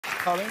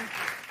Colin.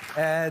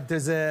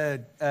 There's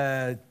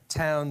a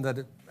town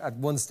that at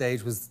one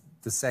stage was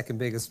the second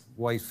biggest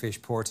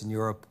whitefish port in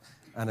Europe,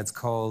 and it's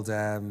called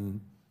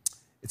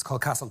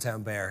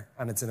Castletownbere,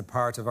 and it's in a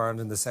part of Ireland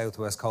in the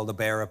southwest called the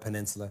Beara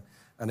Peninsula,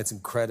 and it's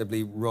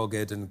incredibly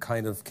rugged and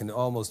kind of can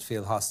almost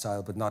feel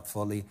hostile, but not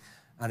fully.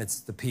 And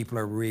the people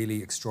are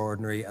really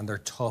extraordinary, and they're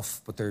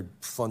tough, but they're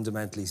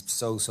fundamentally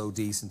so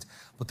decent.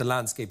 But the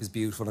landscape is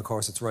beautiful, and of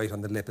course it's right on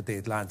the lip of the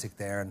Atlantic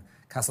there. And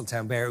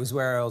Castletownbere, it was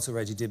where I also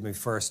already did my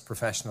first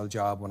professional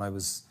job when I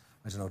was,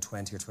 I don't know,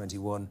 20 or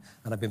 21.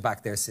 And I've been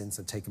back there since.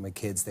 I've taken my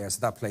kids there.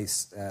 So that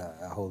place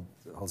holds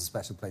a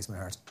special place in my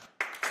heart.